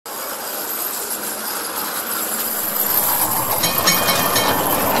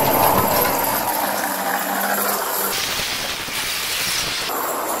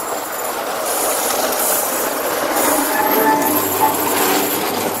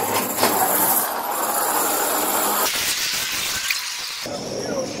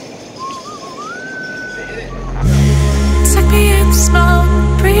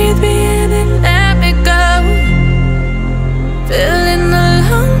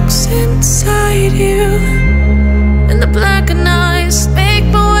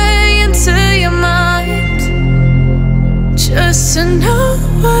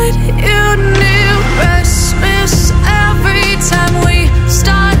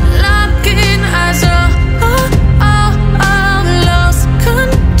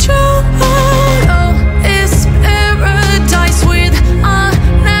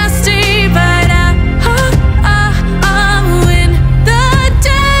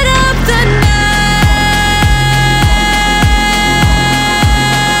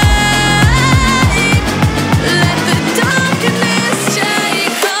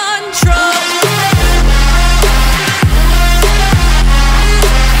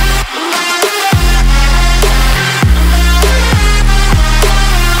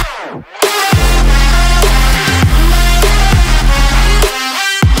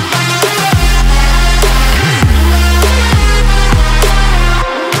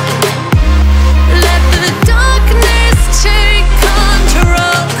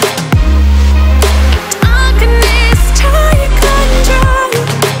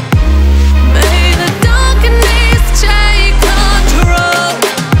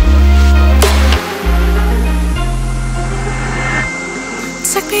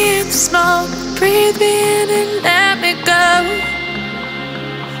smoke, breathe me in and let me go.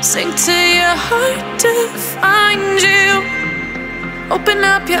 Sink to your heart to find you. Open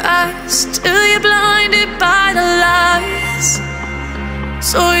up your eyes till you're blinded by the lies,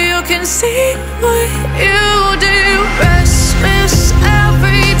 so you can see what you do. Restless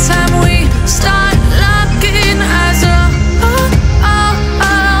every time we start